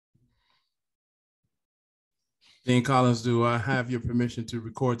Dean Collins, do I have your permission to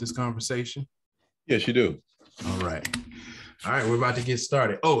record this conversation? Yes, you do. All right. All right, we're about to get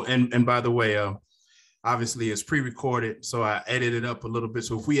started. Oh, and by the way, obviously it's pre-recorded, so I edited up a little bit.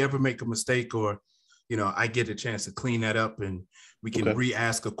 So if we ever make a mistake or, I get a chance to clean that up and we can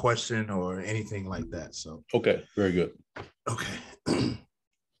re-ask a question or anything like that. So okay, very good. Okay.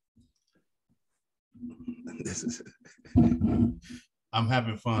 This is I'm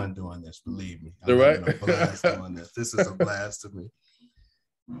having fun doing this, believe me. I'm having a blast doing this. This is a blast to me.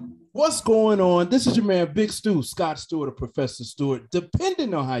 What's going on? This is your man, Big Stu, Scott Stewart or Professor Stewart,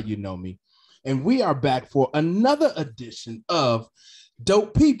 depending on how you know me. And we are back for another edition of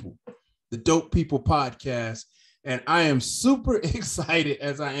Dope People, the Dope People podcast. And I am super excited,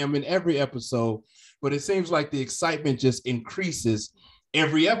 as I am in every episode, but it seems like the excitement just increases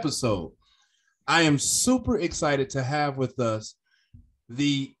every episode. I am super excited to have with us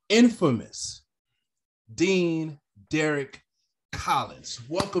the infamous Dean Derrick Collins.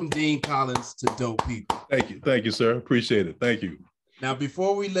 Welcome, Dean Collins, to Dope People. Thank you, sir. Appreciate it. Thank you. Now,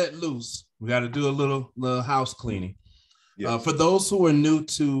 before we let loose, we got to do a little house cleaning. Yes. For those who are new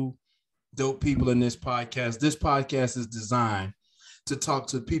to Dope People in this podcast is designed to talk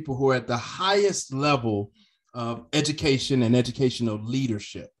to people who are at the highest level of education and educational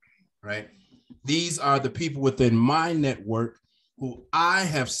leadership, right? These are the people within my network who I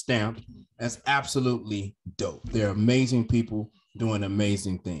have stamped as absolutely dope. They're amazing people doing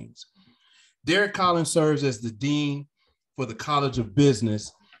amazing things. Derrick Collins serves as the dean for the College of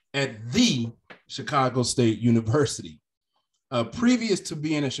Business at the Chicago State University. Previous to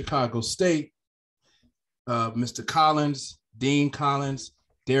being at Chicago State, Mr. Collins, Dean Collins,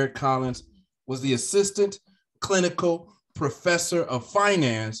 Derrick Collins, was the assistant clinical professor of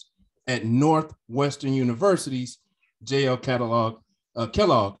finance at Northwestern University's Kellogg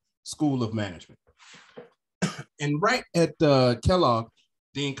School of Management. And right at Kellogg,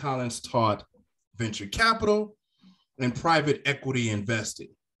 Dean Collins taught venture capital and private equity investing,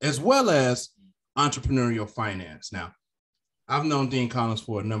 as well as entrepreneurial finance. Now, I've known Dean Collins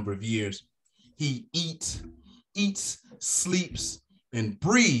for a number of years. He eats, sleeps, and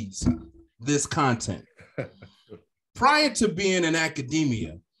breathes this content. Prior to being in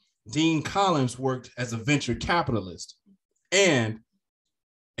academia, Dean Collins worked as a venture capitalist and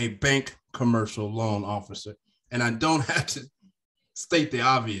a bank commercial loan officer. And I don't have to state the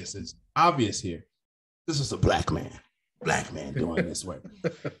obvious. It's obvious here. This is a black man doing this work.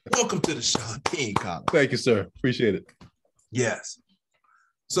 Welcome to the show, Dean Collins. Thank you, sir. Appreciate it. Yes.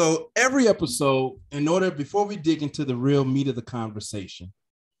 So every episode, before we dig into the real meat of the conversation,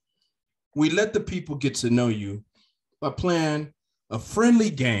 we let the people get to know you by playing a friendly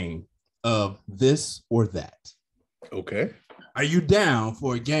game of this or that. Okay. Are you down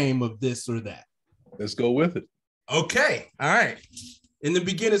for a game of this or that? Let's go with it. Okay. All right. In the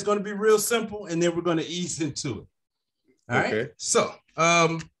beginning, it's going to be real simple, and then we're going to ease into it. All right. So,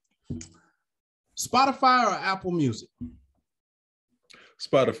 Spotify or Apple Music?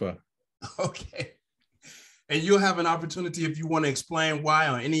 Spotify. Okay. And you'll have an opportunity if you want to explain why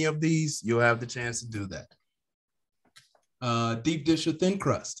on any of these, you'll have the chance to do that. Deep dish or thin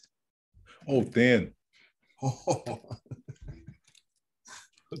crust? Oh, thin. Oh.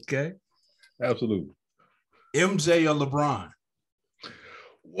 Okay. Absolutely. MJ or LeBron?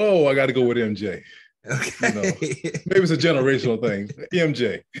 Whoa, I got to go with MJ. Okay. Maybe it's a generational thing.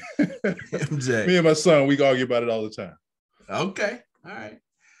 MJ. MJ. Me and my son, we argue about it all the time. Okay. All right.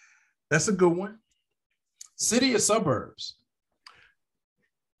 That's a good one. City or suburbs?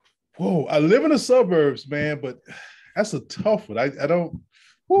 Whoa, I live in the suburbs, man, but that's a tough one. I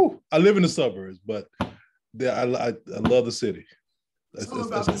live in the suburbs, but I love the city. Something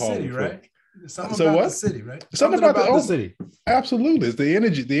about the city, right? Something about the city, right? Something about the city. Absolutely. It's the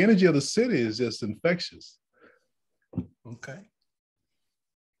energy. The energy of the city is just infectious. Okay.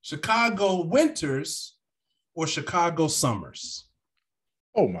 Chicago winters or Chicago summers?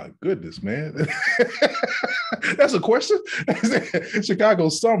 Oh my goodness, man. That's a question? Chicago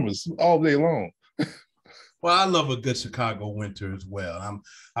summers all day long. Well, I love a good Chicago winter as well.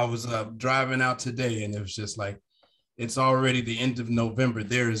 I was driving out today and it was just like, it's already the end of November.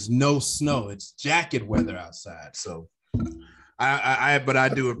 There is no snow. It's jacket weather outside. So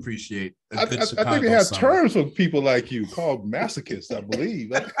I do appreciate a good Chicago I think they have summer. terms for people like you called masochists, I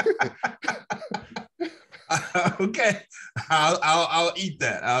believe. Okay. I'll eat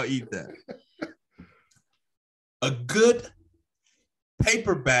that. I'll eat that. A good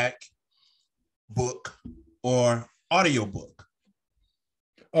paperback book or audiobook?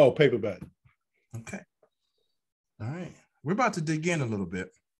 Oh, paperback. Okay. All right. We're about to dig in a little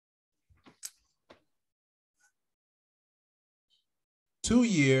bit.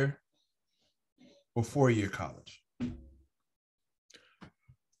 2-year or 4-year college?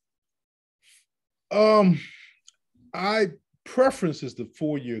 I preference is the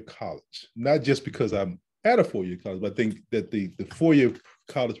 4-year college, not just because I'm at a 4-year college, but I think that the 4-year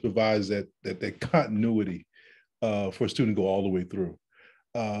college provides that continuity for a student to go all the way through.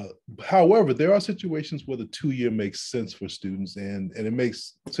 However, there are situations where the 2-year makes sense for students, and it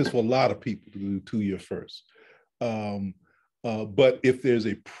makes sense for a lot of people to do 2-year first. But if there's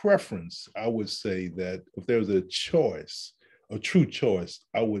a preference, I would say that if there's a choice, a true choice,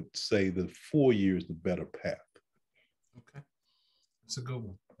 I would say the 4 years is the better path. Okay, that's a good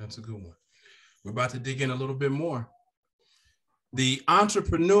one. That's a good one. We're about to dig in a little bit more. The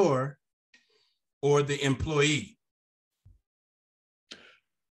entrepreneur or the employee?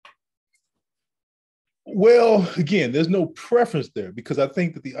 Well, again, there's no preference there because I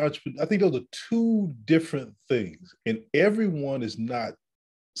think that I think those are two different things, and everyone is not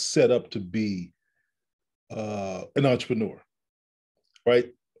set up to be an entrepreneur,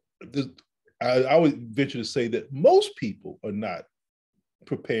 right? I would venture to say that most people are not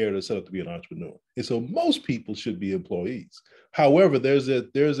prepared or set up to be an entrepreneur, and so most people should be employees. However, there's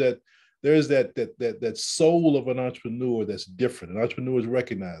that soul of an entrepreneur that's different, and entrepreneurs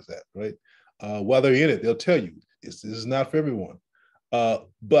recognize that, right? While they're in it, they'll tell you this is not for everyone,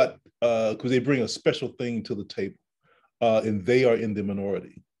 but because they bring a special thing to the table, and they are in the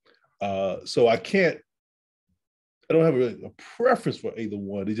minority. So I don't have a preference for either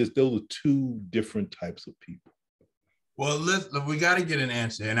one. It's just those are two different types of people. Well, we got to get an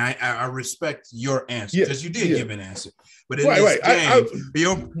answer, and I respect your answer because you did give an answer. But in this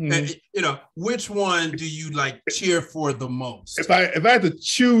game, which one do you like cheer for the most? If I had to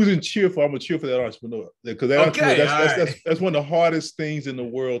choose and cheer for, I'm gonna cheer for that entrepreneur because that's one of the hardest things in the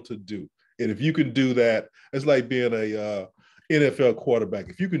world to do. And if you can do that, it's like being a NFL quarterback.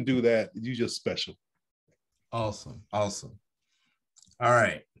 If you can do that, you're just special. Awesome. All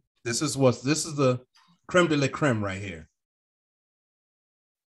right, this is the creme de la creme right here.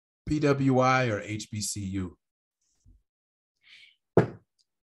 PWI or HBCU?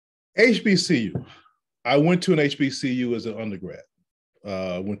 HBCU. I went to an HBCU as an undergrad.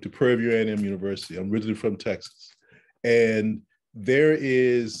 I went to Prairie View A&M University. I'm originally from Texas. And there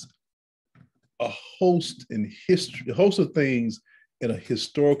is a host of things in a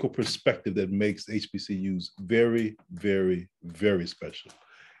historical perspective that makes HBCUs very, very, very special.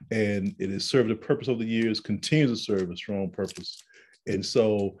 And it has served a purpose over the years, continues to serve a strong purpose. And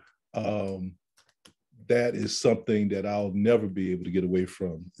so that is something that I'll never be able to get away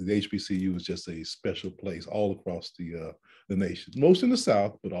from. The HBCU is just a special place all across the nation, most in the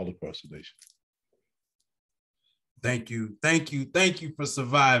South, but all across the nation. Thank you for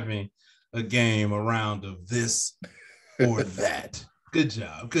surviving a round of this or that. Good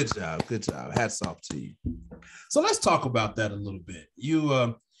job. Hats off to you. So let's talk about that a little bit.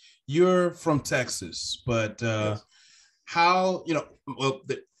 You're from Texas, but Yes. how,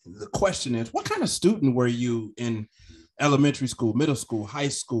 the question is, what kind of student were you in elementary school, middle school, high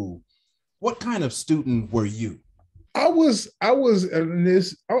school? What kind of student were you? I was a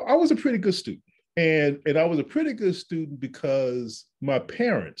pretty good student. And I was a pretty good student because my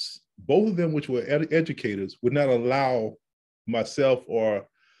parents, both of them, which were educators, would not allow myself or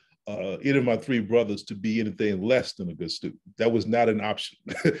any of my three brothers to be anything less than a good student. That was not an option.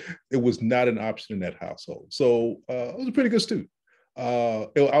 It was not an option in that household. So I was a pretty good student. I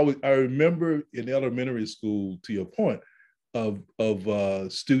remember in elementary school, to your point, of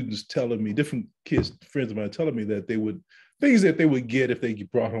students telling me, different kids, friends of mine, telling me that things that they would get if they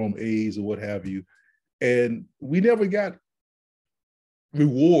brought home A's or what have you. And we never got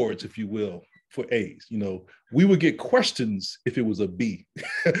rewards, if you will, for A's. We would get questions if it was a B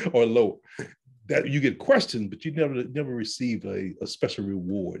or lower. That you get questions, but you never received a special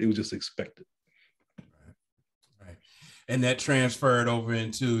reward. It was just expected. Right. And that transferred over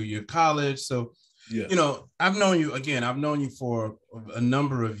into your college. So, yeah. I've known you for a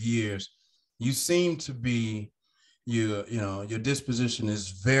number of years. You seem to be, your disposition is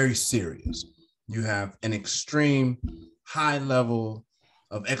very serious. You have an extreme high level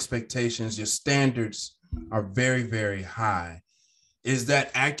of expectations. Your standards are very, very high. Is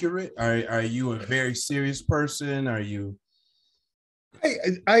that accurate? Are you a very serious person? Are you?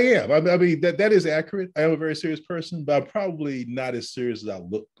 I am. I mean, that is accurate. I am a very serious person, but I'm probably not as serious as I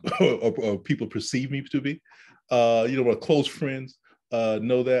look or people perceive me to be. My close friends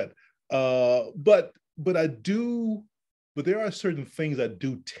know that. But I do. But there are certain things I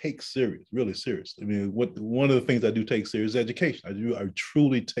do take serious, really serious. I mean, one of the things I do take serious is education. I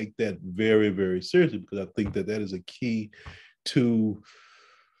truly take that very, very seriously because I think that is a key to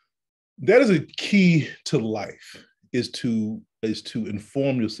that is a key to life, is to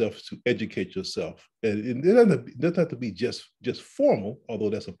inform yourself, to educate yourself. And it doesn't have to be just formal,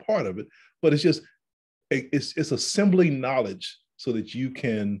 although that's a part of it, but it's just it's assembling knowledge so that you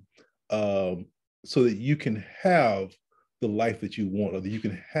can have the life that you want, or that you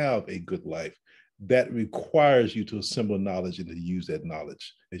can have a good life. That requires you to assemble knowledge and to use that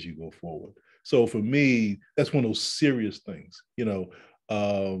knowledge as you go forward. So for me, that's one of those serious things,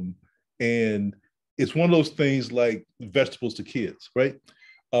 and it's one of those things like vegetables to kids, right?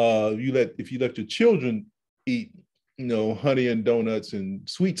 If you let your children eat, honey and donuts and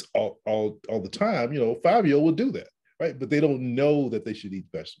sweets all the time, 5-year-old will do that, right? But they don't know that they should eat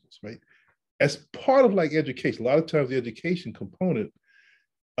vegetables, right? As part of like education, a lot of times the education component,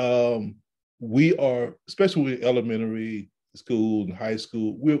 we are, especially with elementary school and high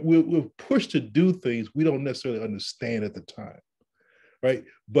school, we're pushed to do things we don't necessarily understand at the time, right?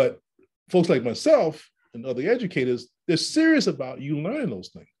 But folks like myself and other educators, they're serious about you learning those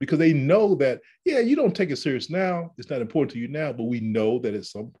things, because they know that, yeah, you don't take it serious now, it's not important to you now, but we know that at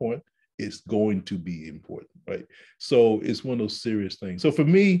some point it's going to be important, right? So it's one of those serious things. So for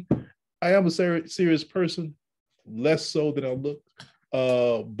me, I am a serious person, less so than I look.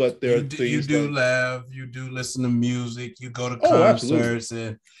 But there are things you do laugh, you do listen to music, you go to absolutely. concerts,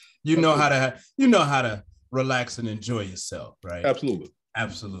 and you know how to relax and enjoy yourself, right? Absolutely.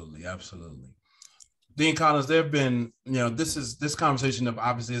 Dean Collins, there have been, this conversation of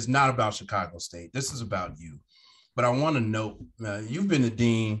obviously is not about Chicago State. This is about you. But I want to note, you've been the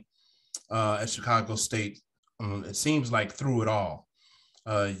dean at Chicago State. It seems like through it all,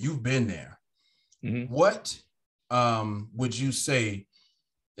 you've been there. Mm-hmm. What would you say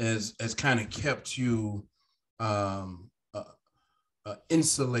has kind of kept you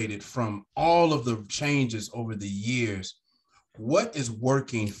insulated from all of the changes over the years? What is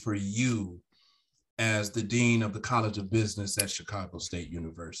working for you as the dean of the College of Business at Chicago State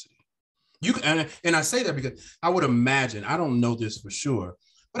University? And I say that because I would imagine, I don't know this for sure,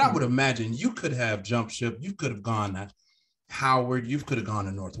 but I would imagine you could have jumped ship. You could have gone to Howard. You could have gone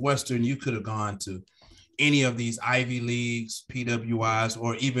to Northwestern. You could have gone to any of these Ivy Leagues, PWIs,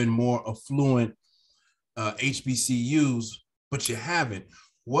 or even more affluent HBCUs, but you haven't.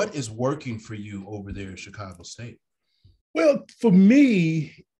 What is working for you over there at Chicago State? Well, for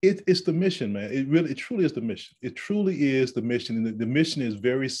me, it's the mission, man. It truly is the mission. It truly is the mission. And the mission is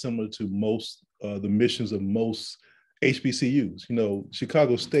very similar to most, the missions of most HBCUs.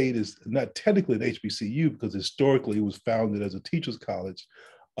 Chicago State is not technically an HBCU because historically it was founded as a teacher's college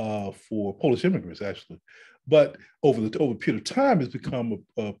for Polish immigrants, actually. But over a period of time, it's become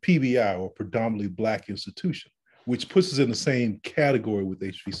a PBI, or predominantly Black institution, which puts us in the same category with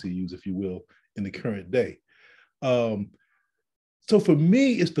HBCUs, if you will, in the current day. So for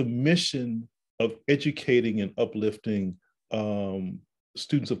me, it's the mission of educating and uplifting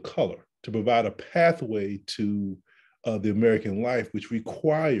students of color to provide a pathway to the American life, which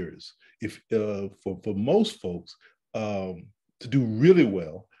requires, for most folks, to do really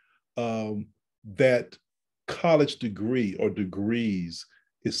well, that college degree or degrees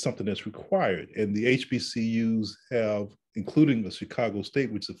is something that's required. And the HBCUs have, including the Chicago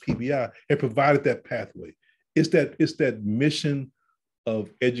State, which is a PBI, have provided that pathway. It's that mission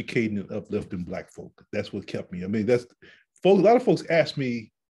of educating and uplifting Black folk. That's what kept me. I mean, a lot of folks ask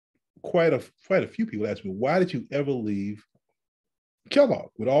me, quite a few people ask me, why did you ever leave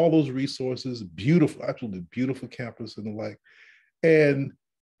Kellogg with all those resources, beautiful, absolutely beautiful campus and the like? And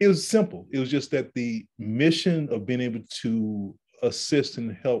it was simple. It was just that the mission of being able to assist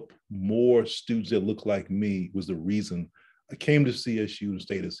and help more students that look like me was the reason I came to CSU and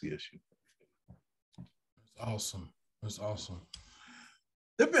stayed at CSU. That's awesome.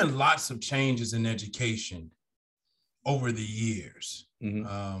 There have been lots of changes in education over the years.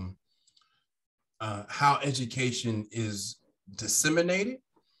 Mm-hmm. How education is disseminated,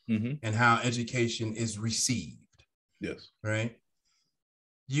 mm-hmm. and how education is received. Yes. Right?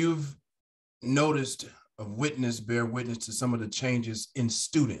 You've noticed, bear witness to some of the changes in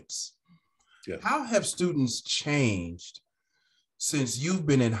students. Yes. How have students changed since you've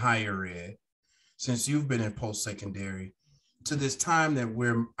been in higher ed, since you've been in post-secondary, to this time that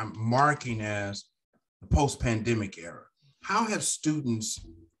we're marking as the post-pandemic era? How have students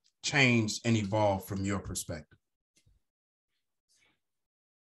changed and evolved from your perspective?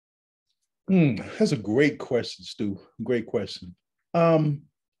 That's a great question, Stu. Great question.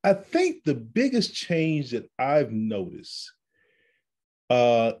 I think the biggest change that I've noticed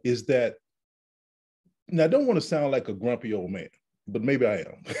is that, and I don't want to sound like a grumpy old man, but maybe I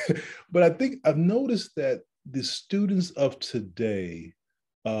am. But I think I've noticed that the students of today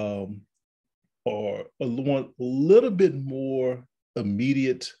are want a little bit more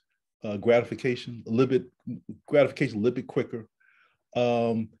immediate gratification, a little bit quicker.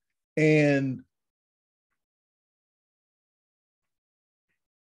 And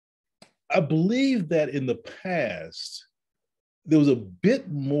I believe that in the past, there was a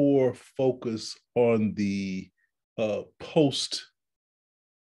bit more focus on the post-college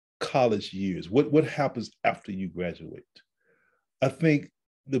years. What happens after you graduate? I think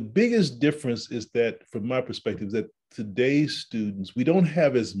the biggest difference is that, from my perspective, is that today's students, we don't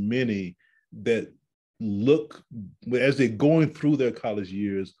have as many that look, as they're going through their college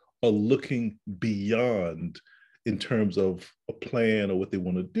years, are looking beyond in terms of a plan or what they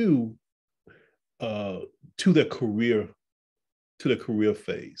want to do to their career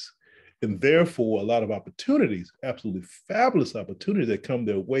phase. And therefore, a lot of opportunities, absolutely fabulous opportunities that come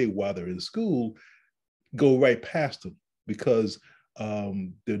their way while they're in school, go right past them because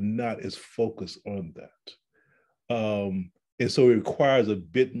they're not as focused on that. And so it requires a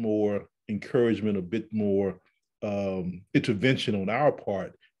bit more encouragement, a bit more intervention on our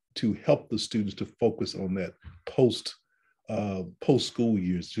part to help the students to focus on that post-school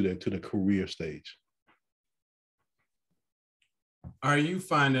years to the career stage. Are you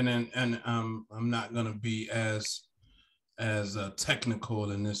finding, and I'm not going to be as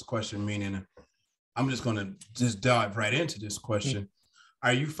technical in this question, meaning I'm just going to just dive right into this question.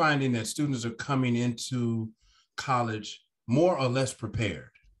 Are you finding that students are coming into college more or less prepared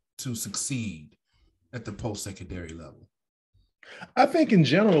to succeed at the post-secondary level? I think in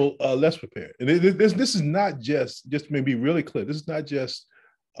general, less prepared. And this is not just to maybe be really clear, this is not just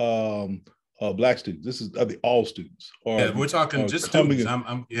Black students. This is all students. We're talking just students.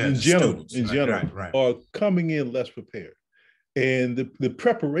 In general, right. Are coming in less prepared. And the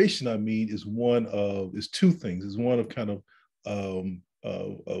preparation, I mean, is two things. Is one of kind of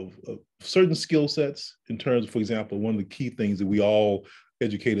certain skill sets in terms of, for example, one of the key things that we all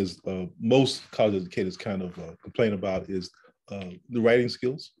educators, most college educators kind of complain about is the writing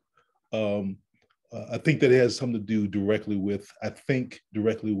skills. I think that it has something to do directly with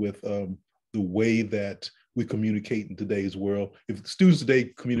the way that we communicate in today's world. If students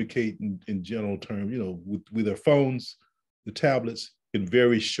today communicate in general terms, with their phones, the tablets, in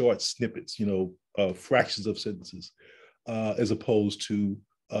very short snippets, fractions of sentences, as opposed to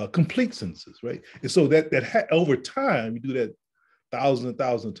complete sentences, right? And so that over time, you do that thousands and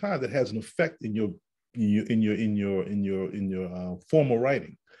thousands of times, that has an effect in your formal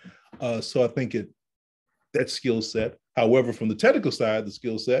writing. So I think that skill set. However, from the technical side, the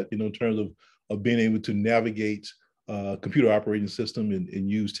skill set, in terms of being able to navigate computer operating system and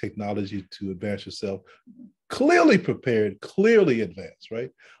use technology to advance yourself, clearly prepared, clearly advanced,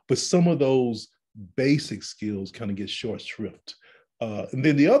 right? But some of those basic skills kind of get short shrift. And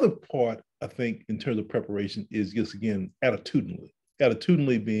then the other part, I think, in terms of preparation is just, again, attitudinally.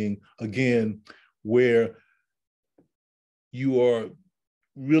 Attitudinally being, again, where you are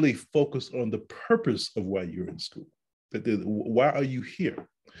really focused on the purpose of why you're in school. Why are you here?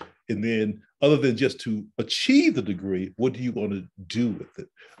 And then, other than just to achieve the degree, what do you want to do with it?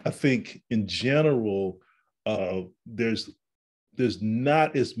 I think in general, there's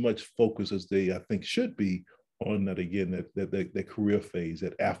not as much focus as I think should be on that, again, that career phase,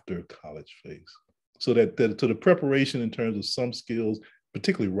 that after college phase. So that to the preparation in terms of some skills,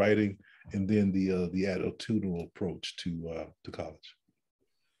 particularly writing, and then the attitudinal approach to college.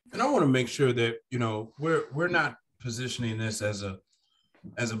 And I want to make sure that we're not positioning this as a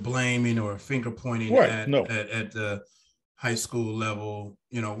blaming or finger pointing at the high school level.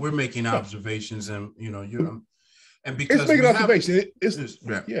 We're making observations, and and because it's making observation. It's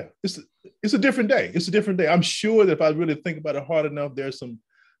a different day. It's a different day. I'm sure that if I really think about it hard enough, there's some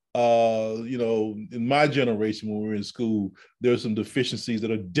in my generation when we were in school, there are some deficiencies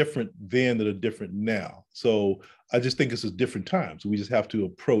that are different then that are different now. So I just think it's a different time. So we just have to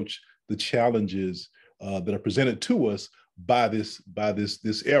approach the challenges that are presented to us by this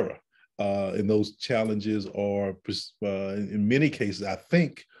era. And those challenges are, in many cases, I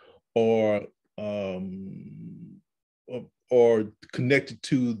think, are connected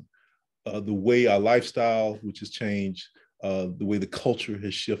to the way our lifestyle, which has changed, the way the culture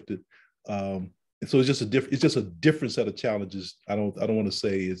has shifted, and so it's just a different set of challenges. I don't want to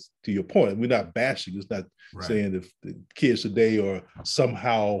say, it's to your point, we're not bashing. It's not saying if the kids today are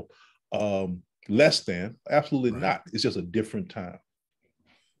somehow less than. Absolutely not. It's just a different time.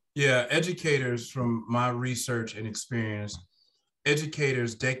 Yeah, educators, from my research and experience,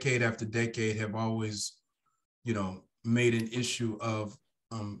 educators decade after decade have always, made an issue of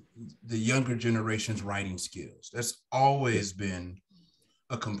um, the younger generation's writing skills. That's always been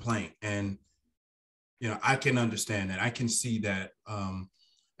a complaint. And, I can understand that. I can see that. And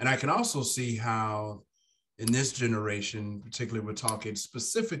I can also see how in this generation, particularly we're talking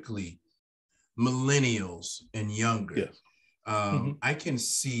specifically millennials and younger, Yes. Mm-hmm. I can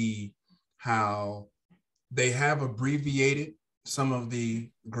see how they have abbreviated some of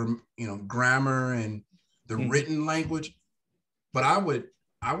the, grammar and the written language, but I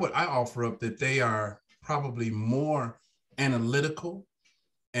offer up that they are probably more analytical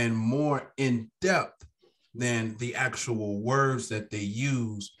and more in depth than the actual words that they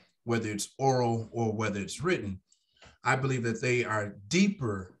use, whether it's oral or whether it's written. I believe that they are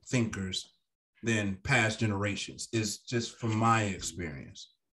deeper thinkers than past generations, is just from my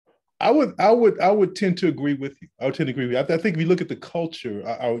experience. I would tend to agree with you. I would tend to agree with you. I think if you look at the culture,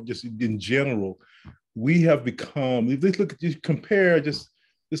 I would just in general, we have become, if you look at, just compare,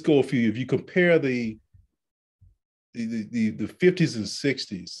 let's go a few, if you compare the 50s and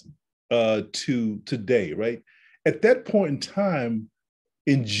 60s to today, right? At that point in time,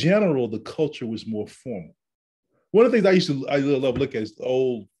 in general, the culture was more formal. One of the things I love look at is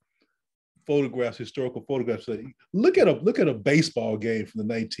old photographs, historical photographs. Look at a baseball game from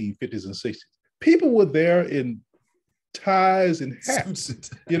the 1950s and 60s. People were there in ties and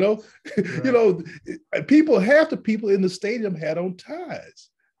hats. Right. People, half the people in the stadium had on ties.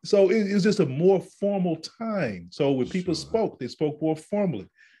 So it was just a more formal time. So when people spoke, they spoke more formally.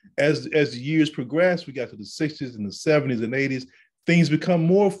 As the years progressed, we got to the 60s and the 70s and 80s, things become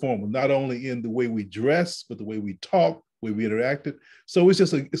more formal, not only in the way we dress, but the way we talk, the way we interacted. So it's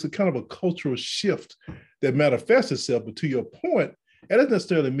a kind of a cultural shift that manifests itself. But to your point, that doesn't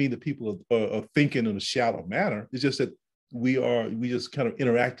necessarily mean that people are thinking in a shallow manner. It's just that we just kind of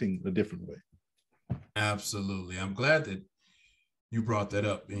interacting in a different way. Absolutely. I'm glad that you brought that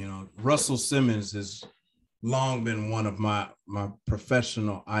up. Russell Simmons has long been one of my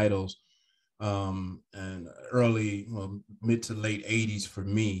professional idols, and early, mid to late 80s for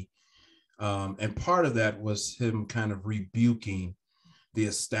me. And part of that was him kind of rebuking the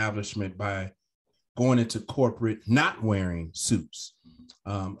establishment by going into corporate, not wearing suits.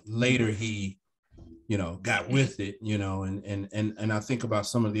 Later, he, got with it, and I think about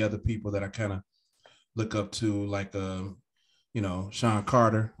some of the other people that I kind of look up to, like, Sean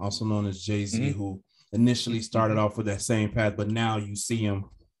Carter, also known as Jay-Z, who initially started off with that same path, but now you see him,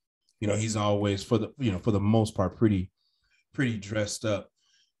 he's always, for the most part, pretty dressed up.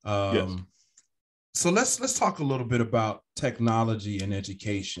 Yes. So let's talk a little bit about technology and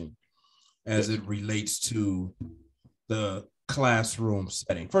education as it relates to the classroom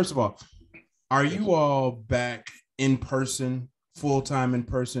setting. First of all, are you all back in person, full-time in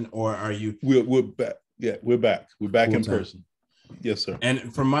person, or are you? We're back. Yeah, we're back. We're back in person. Yes, sir.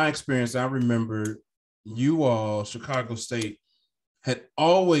 And from my experience, I remember you all, Chicago State, had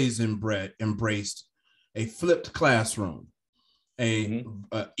always embraced a flipped classroom, a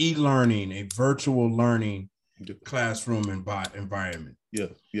e-learning, a virtual learning classroom environment.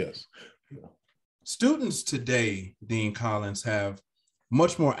 Yes. Students today, Dean Collins, have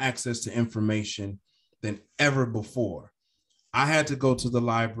much more access to information than ever before. I had to go to the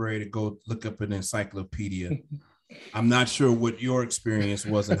library to go look up an encyclopedia. I'm not sure what your experience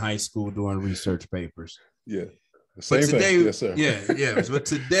was in high school doing research papers. Yeah. Same today, thing. Yes, sir. Yeah. But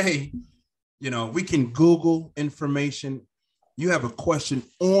today, we can Google information. You have a question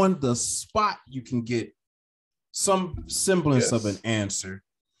on the spot, you can get some semblance of an answer.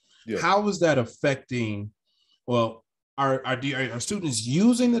 Yes. How is that affecting? Well, are students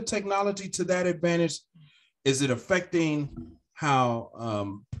using the technology to that advantage? Is it affecting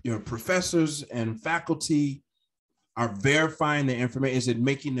how professors and faculty are verifying the information? Is it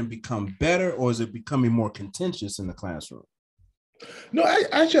making them become better, or is it becoming more contentious in the classroom? No,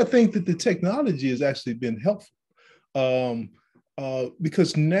 I think that the technology has actually been helpful,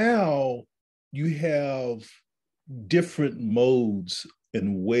 because now you have different modes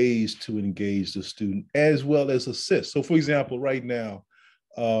and ways to engage the student as well as assist. So, for example, right now,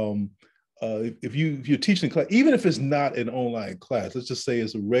 if you're teaching class, even if it's not an online class, let's just say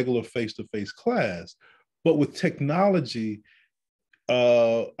it's a regular face-to-face class, but with technology,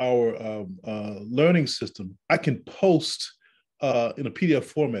 our learning system, I can post in a PDF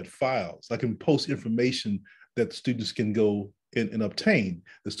format files. I can post information that students can go and obtain.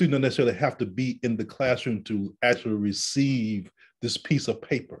 The student doesn't necessarily have to be in the classroom to actually receive this piece of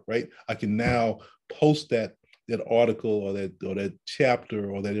paper, right? I can now post that article or that chapter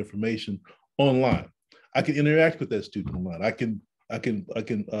or that information online. I can interact with that student online. I can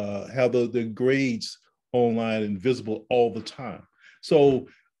have the grades online and visible all the time. So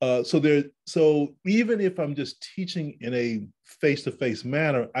even if I'm just teaching in a face-to-face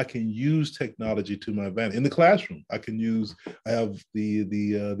manner, I can use technology to my advantage. In the classroom, I have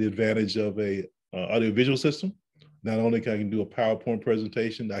the advantage of a audiovisual system. Not only can I do a PowerPoint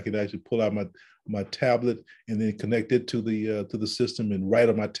presentation, I can actually pull out my tablet and then connect it to the system and write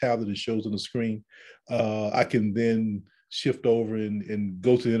on my tablet. It shows on the screen. I can then shift over and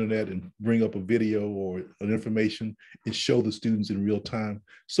go to the internet and bring up a video or an information and show the students in real time.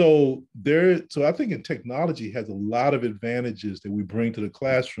 So I think in technology has a lot of advantages that we bring to the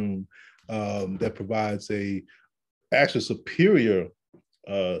classroom that provides actually superior,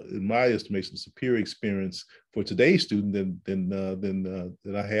 in my estimation, superior experience for today's student than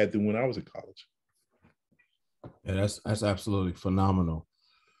I had when I was in college. Yeah, that's absolutely phenomenal.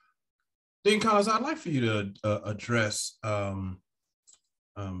 Dean Collins, I'd like for you to address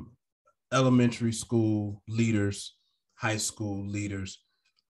elementary school leaders, high school leaders.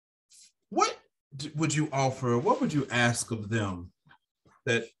 What would you offer? What would you ask of them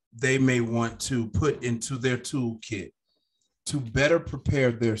that they may want to put into their toolkit to better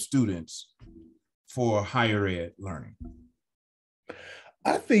prepare their students for higher ed learning?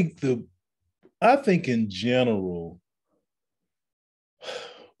 I think in general,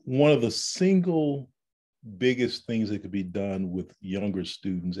 one of the single biggest things that could be done with younger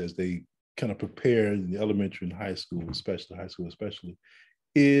students as they kind of prepare in the elementary and high school, especially,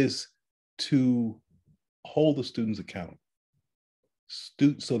 is to hold the students accountable.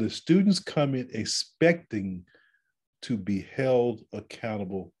 So the students come in expecting to be held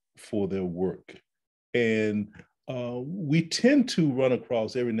accountable for their work. And we tend to run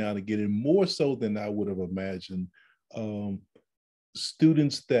across every now and again, and more so than I would have imagined,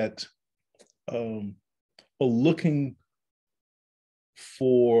 students that are looking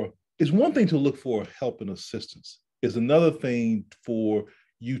for, it's one thing to look for help and assistance. It's another thing for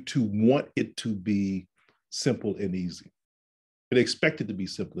you to want it to be simple and easy. And expect it to be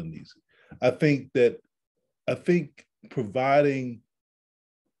simple and easy. I think providing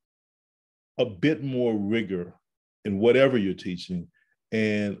a bit more rigor in whatever you're teaching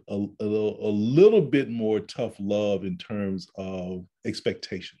and a little bit more tough love in terms of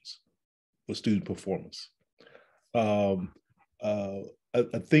expectations for student performance. I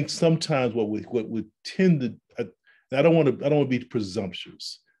think sometimes what we tend to, I don't want to be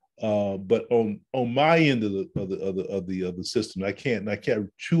presumptuous, but on my end of the system, I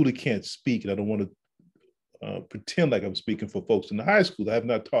truly can't speak, and I don't want to pretend like I'm speaking for folks in the high school. I have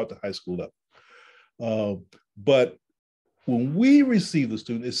not taught the high school level, but when we receive the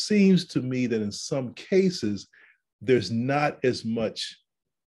student, it seems to me that in some cases, there's not as much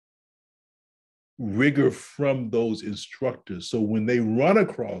rigor from those instructors. So when they run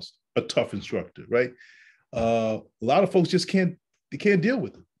across a tough instructor, right? A lot of folks just can't deal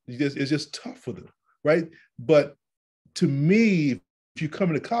with it. It's just tough for them, right? But to me, if you come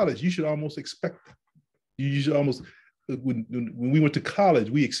into college, you should almost expect it. You should almost, when we went to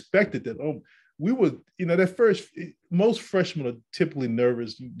college, we expected that, we were, that first, most freshmen are typically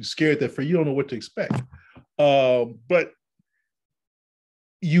nervous, you're scared that you don't know what to expect. But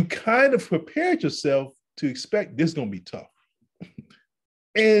you kind of prepared yourself to expect this is going to be tough.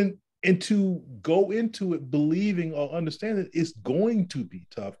 and to go into it believing or understanding it's going to be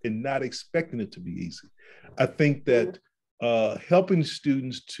tough and not expecting it to be easy. I think that helping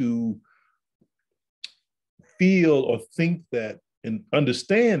students to feel or think that and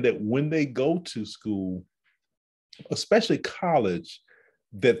understand that when they go to school, especially college,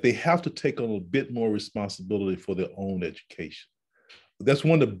 that they have to take on a bit more responsibility for their own education. That's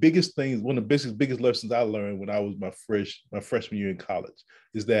one of the biggest things, one of the biggest lessons I learned when I was my freshman year in college,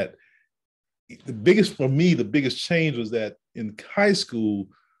 is that the biggest change was that in high school,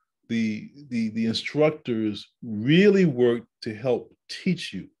 the instructors really worked to help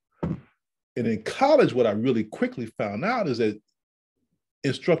teach you. And in college, what I really quickly found out is that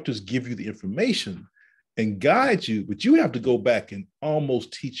instructors give you the information and guide you, but you have to go back and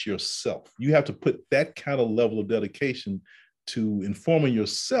almost teach yourself. You have to put that kind of level of dedication to informing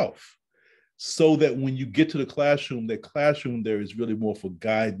yourself so that when you get to the classroom, that classroom there is really more for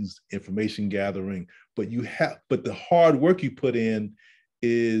guidance, information gathering, but the hard work you put in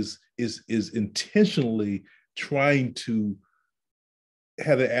is intentionally trying to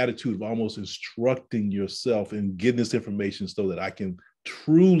have the attitude of almost instructing yourself and getting this information so that I can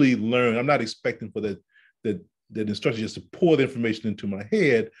truly learn. I'm not expecting for that instructor just to pour the information into my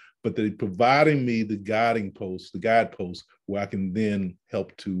head, but they're providing me the guideposts where I can then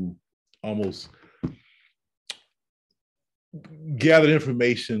help to almost gather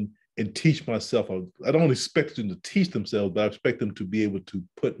information and teach myself. I don't expect them to teach themselves, but I expect them to be able to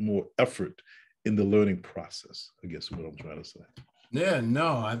put more effort in the learning process, I guess is what I'm trying to say. Yeah,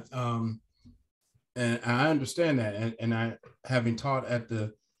 no, and I understand that. And I, having taught at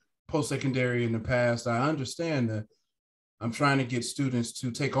the post-secondary in the past, I understand that I'm trying to get students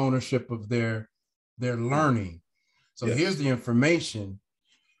to take ownership of their learning. So Yes. here's the information.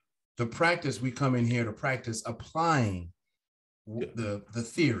 The practice, we come in here to practice applying the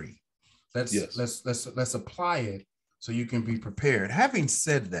theory. Let's apply it so you can be prepared. Having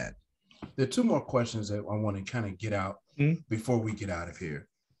said that, there are two more questions that I want to kind of get out before we get out of here.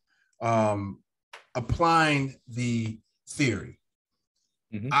 Applying the theory.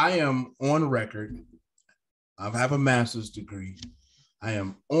 I am on record. I have a master's degree. I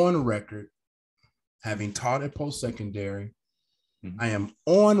am on record having taught at post-secondary. I am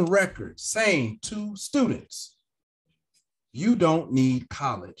on record saying to students, you don't need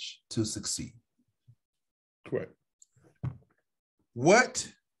college to succeed. Correct.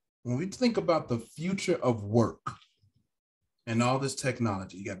 When we think about the future of work and all this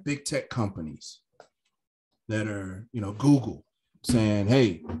technology, you got big tech companies that are, Google saying,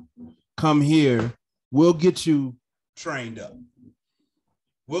 hey, come here, we'll get you trained up.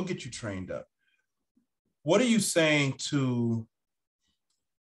 We'll get you trained up. What are you saying to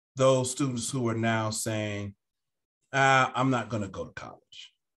those students who are now saying, I'm not going to go to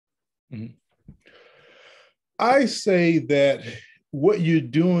college? I say that what you're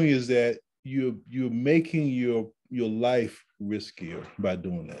doing is that you're making your life riskier by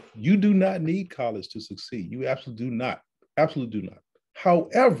doing that. You do not need college to succeed. You absolutely do not. Absolutely do not.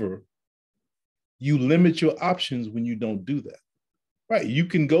 However, you limit your options when you don't do that. Right? You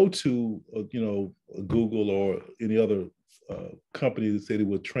can go to Google or any other company that say they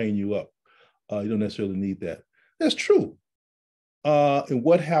will train you up. You don't necessarily need that. That's true. And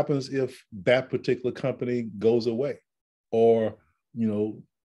what happens if that particular company goes away, or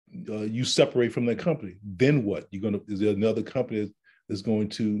you separate from that company? Then what? Is there another company that's going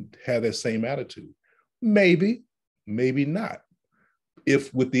to have that same attitude? Maybe, maybe not.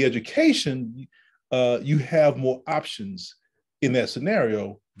 If with the education, you have more options in that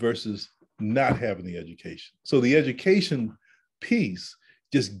scenario versus not having the education. So the education piece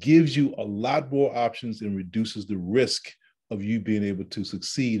just gives you a lot more options and reduces the risk of you being able to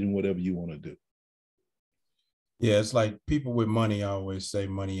succeed in whatever you want to do. Yeah, it's like people with money always say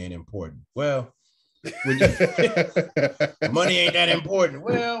money ain't important. Well, money ain't that important.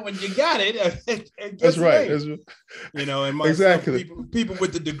 Well, when you got it, that's right. That's, and exactly. People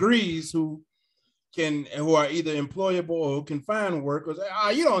with the degrees who are either employable or who can find work, or say,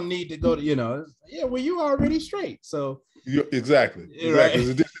 you don't need to go to, well, you already straight. So exactly. Right.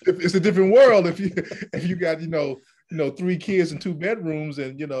 It's a different world if you got 3 kids and 2 bedrooms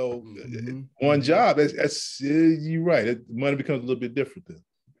and one job. That's you're right. Money becomes a little bit different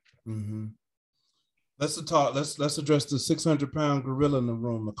then. Let's address the 600-pound gorilla in the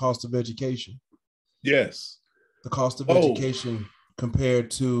room, the cost of education. Yes. The cost of education compared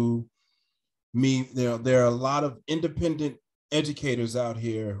to me. There are a lot of independent educators out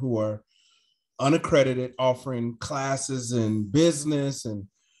here who are unaccredited, offering classes in business and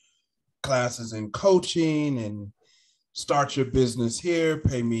classes in coaching and start your business here,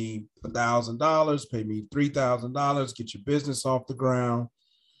 pay me $1,000, pay me $3,000, get your business off the ground,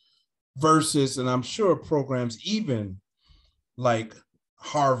 versus, and I'm sure programs even like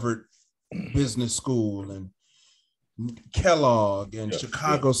Harvard Business School and Kellogg and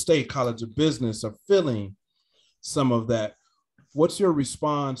Chicago State College of Business are filling some of that. What's your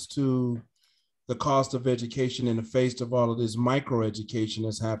response to the cost of education in the face of all of this micro education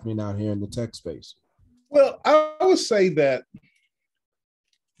that's happening out here in the tech space? Well, I would say that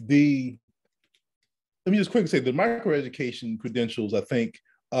let me just quickly say the micro education credentials, I think,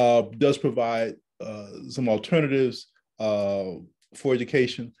 does provide some alternatives for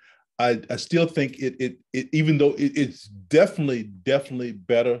education. I still think it even though it's definitely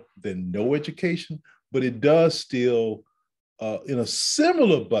better than no education, but it does still in a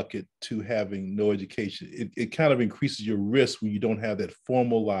similar bucket to having no education. It kind of increases your risk when you don't have that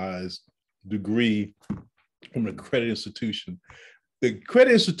formalized degree from an accredited institution. The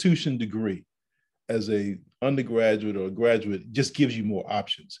accredited institution degree as a undergraduate or a graduate just gives you more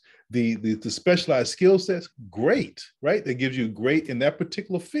options. The specialized skill sets, great, right? That gives you great in that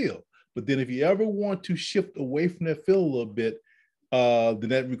particular field. But then if you ever want to shift away from that field a little bit, then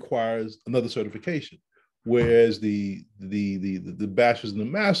that requires another certification. Whereas the bachelor's and the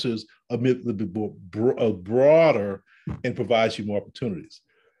master's are a little bit more broader and provides you more opportunities.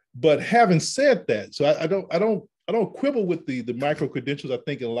 But having said that, so I don't quibble with the micro credentials. I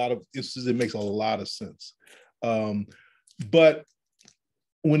think in a lot of instances it makes a lot of sense. But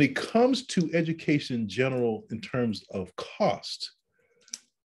when it comes to education in general, in terms of cost,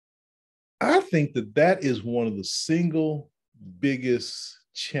 I think that is one of the single biggest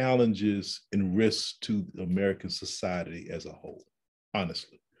challenges and risks to American society as a whole,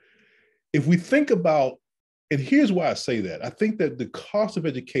 honestly. If we think about, and here's why I say that, I think that the cost of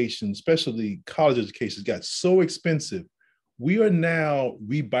education, especially college education, got so expensive, we are now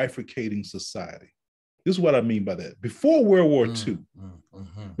rebifurcating society. This is what I mean by that. Before World War II,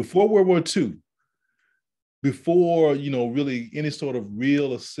 before, really any sort of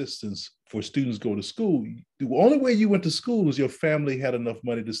real assistance for students go to school, the only way you went to school was your family had enough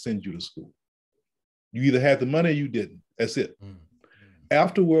money to send you to school. You either had the money or you didn't. That's it.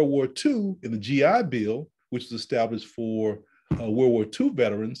 After World War II, in the GI Bill, which was established for World War II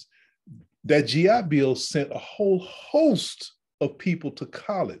veterans, that GI Bill sent a whole host of people to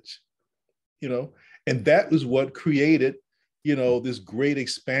college, and that was what created, this great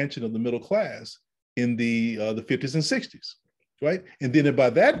expansion of the middle class in the 50s and 60s, right? And then by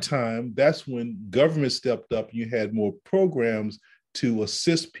that time, that's when government stepped up and you had more programs to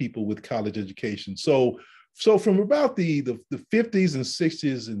assist people with college education. So from about the 50s and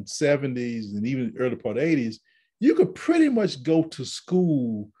 60s and 70s and even early part of the 80s, you could pretty much go to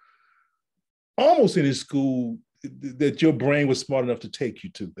school, almost any school that your brain was smart enough to take you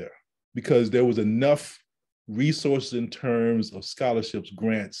to there, because there was enough resources in terms of scholarships,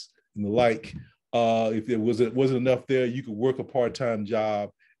 grants, and the like. If there wasn't enough there, you could work a part-time job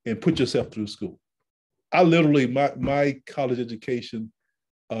and put yourself through school. I literally, my college education,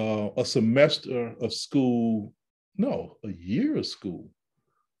 a semester of school, no, a year of school,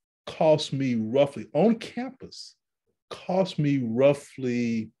 cost me roughly, on campus, somewhere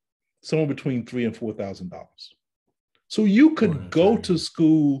between $3,000 and $4,000. So you could go to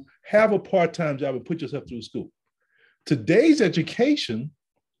school, have a part-time job, and put yourself through school. Today's education,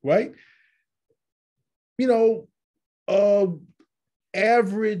 right?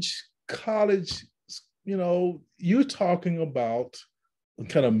 Average college, you're talking about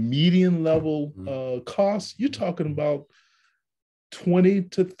kind of median level costs. You're talking about 20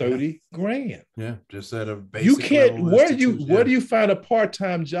 to 30 grand. Yeah, just at a basic you can't level. Where do you find a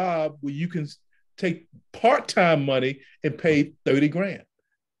part-time job where you can take part-time money and pay 30 grand?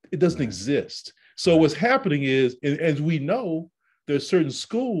 It doesn't exist. So what's happening is, and as we know, there's certain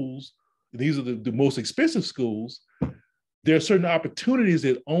schools, these are the most expensive schools, there are certain opportunities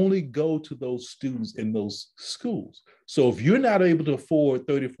that only go to those students in those schools. So if you're not able to afford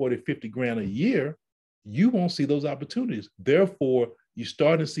 30, 40, 50 grand a year, you won't see those opportunities. Therefore, you're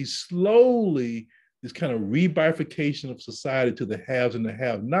starting to see slowly this kind of rebifurcation of society to the haves and the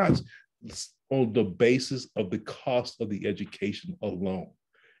have-nots on the basis of the cost of the education alone.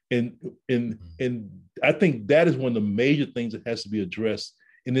 And I think that is one of the major things that has to be addressed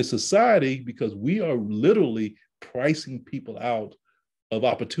in this society, because we are literally pricing people out of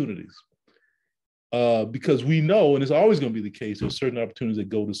opportunities. Because we know, and it's always going to be the case, there's certain opportunities that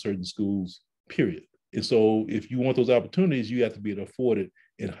go to certain schools, period. And so if you want those opportunities, you have to be able to afford it.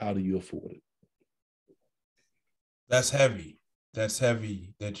 And how do you afford it? That's heavy. That's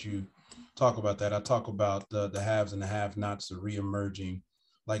heavy that you talk about that. I talk about the haves and the have-nots are reemerging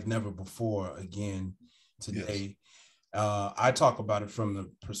like never before again today. Yes. I talk about it from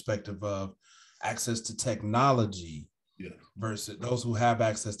the perspective of access to technology versus those who have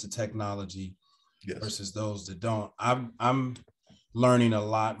access to technology versus those that don't. I'm learning a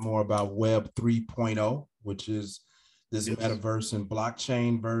lot more about Web 3.0, which is this metaverse and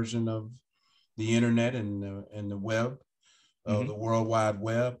blockchain version of the internet and the web, the World Wide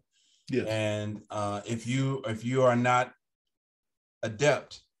Web. Yes. And if you are not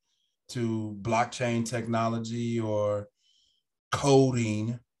adept to blockchain technology or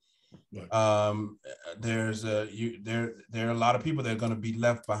coding, there are a lot of people that are going to be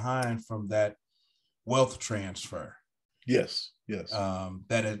left behind from that wealth transfer. Yes.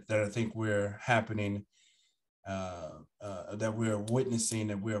 That I think we're happening, that we're witnessing,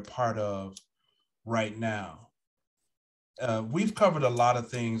 that we're a part of right now. We've covered a lot of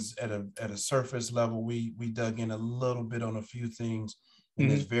things at a surface level. We dug in a little bit on a few things in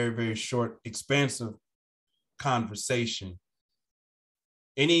this very, very short, expansive conversation.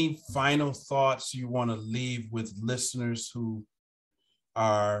 Any final thoughts you want to leave with listeners who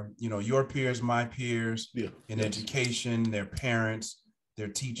are, your peers, my peers in education, their parents, their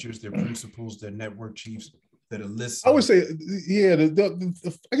teachers, their principals, their network chiefs? that are listening? I would say, yeah,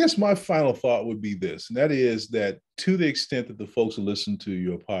 I guess my final thought would be this, and that is that to the extent that the folks who listen to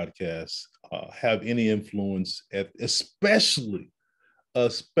your podcast have any influence especially I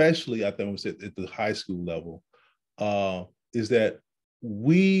think I would say at the high school level, is that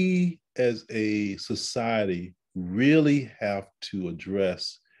we as a society really have to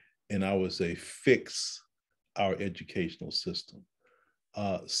address, and I would say fix our educational system,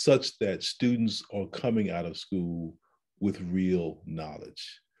 such that students are coming out of school with real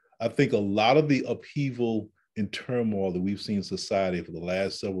knowledge. I think a lot of the upheaval and turmoil that we've seen in society for the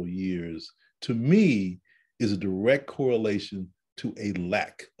last several years, to me, is a direct correlation to a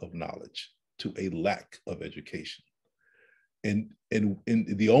lack of knowledge, to a lack of education. And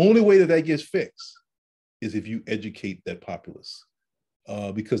the only way that that gets fixed is if you educate that populace.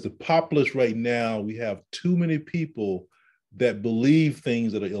 Because the populace right now, we have too many people that believe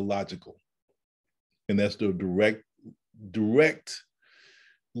things that are illogical. And that's the direct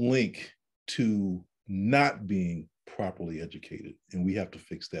link to not being properly educated. And we have to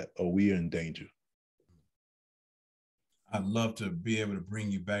fix that, or we are in danger. I'd love to be able to bring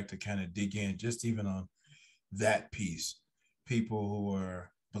you back to kind of dig in just even on that piece. People who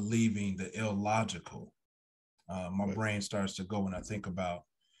are believing the illogical. My brain starts to go when I think about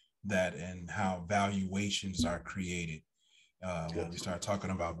that and how valuations are created when we start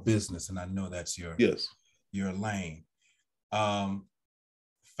talking about business. And I know that's your lane.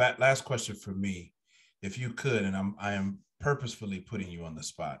 Last question for me, if you could, and I am purposefully putting you on the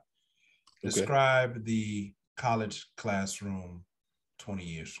spot. Describe the college classroom 20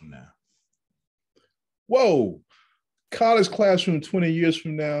 years from now. Whoa, college classroom 20 years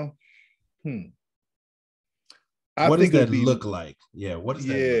from now. What does that look like? Yeah, what does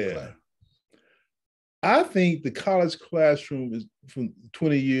that look like? I think the college classroom is from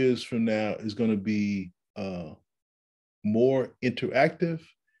 20 years from now is going to be more interactive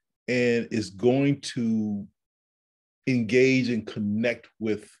and is going to engage and connect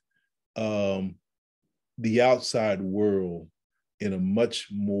with the outside world in a much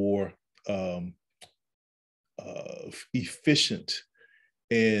more efficient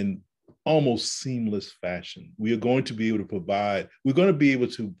and almost seamless fashion. We are going to be able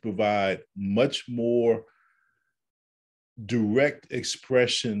to provide much more direct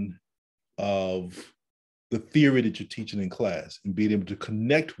expression of the theory that you're teaching in class and being able to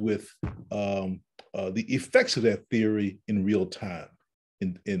connect with the effects of that theory in real time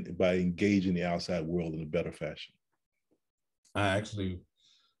and by engaging the outside world in a better fashion. I'm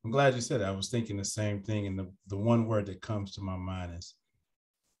glad you said that. I was thinking the same thing. And the one word that comes to my mind is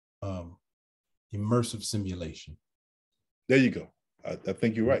immersive simulation. There you go. I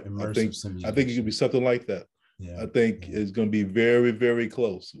think you're right. I think it could be something like that. Yeah. I think it's going to be very, very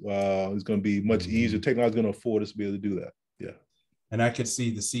close. It's going to be much easier. Technology is going to afford us to be able to do that. Yeah. And I could see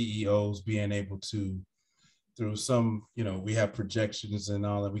the CEOs being able to, through some, we have projections and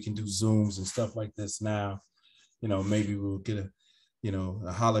all that. We can do Zooms and stuff like this now. Maybe we'll get a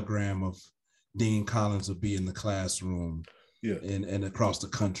hologram of Dean Collins will be in the classroom. Yeah, and across the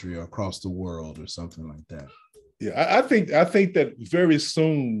country or across the world or something like that. Yeah, I think that very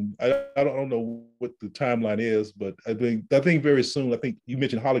soon. I don't know what the timeline is, but I think very soon. I think you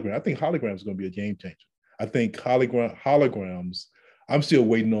mentioned hologram. I think holograms is going to be a game changer. I think holograms. I'm still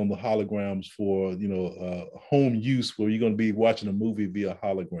waiting on the holograms for home use where you're going to be watching a movie via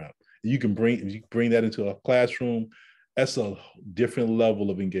hologram. You can bring that into a classroom. That's a different level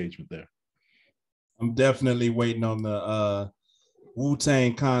of engagement there. I'm definitely waiting on the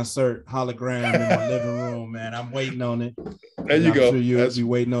Wu-Tang concert hologram in my living room, man. I'm waiting on it. There you go. I'm sure you'll be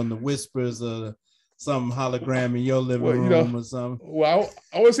waiting on the whispers of some hologram in your living room or something. Well,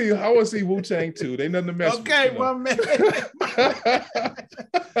 I want to see Wu-Tang too. They nothing to mess with. Okay, well, man.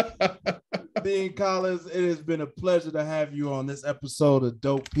 Dean Collins, it has been a pleasure to have you on this episode of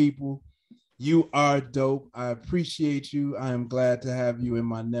Dope People. You are dope. I appreciate you. I am glad to have you in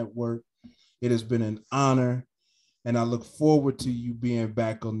my network. It has been an honor, and I look forward to you being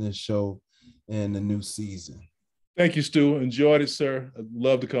back on this show in the new season. Thank you, Stu. Enjoyed it, sir. I'd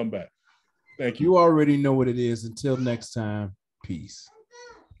love to come back. Thank you. You already know what it is. Until next time, peace.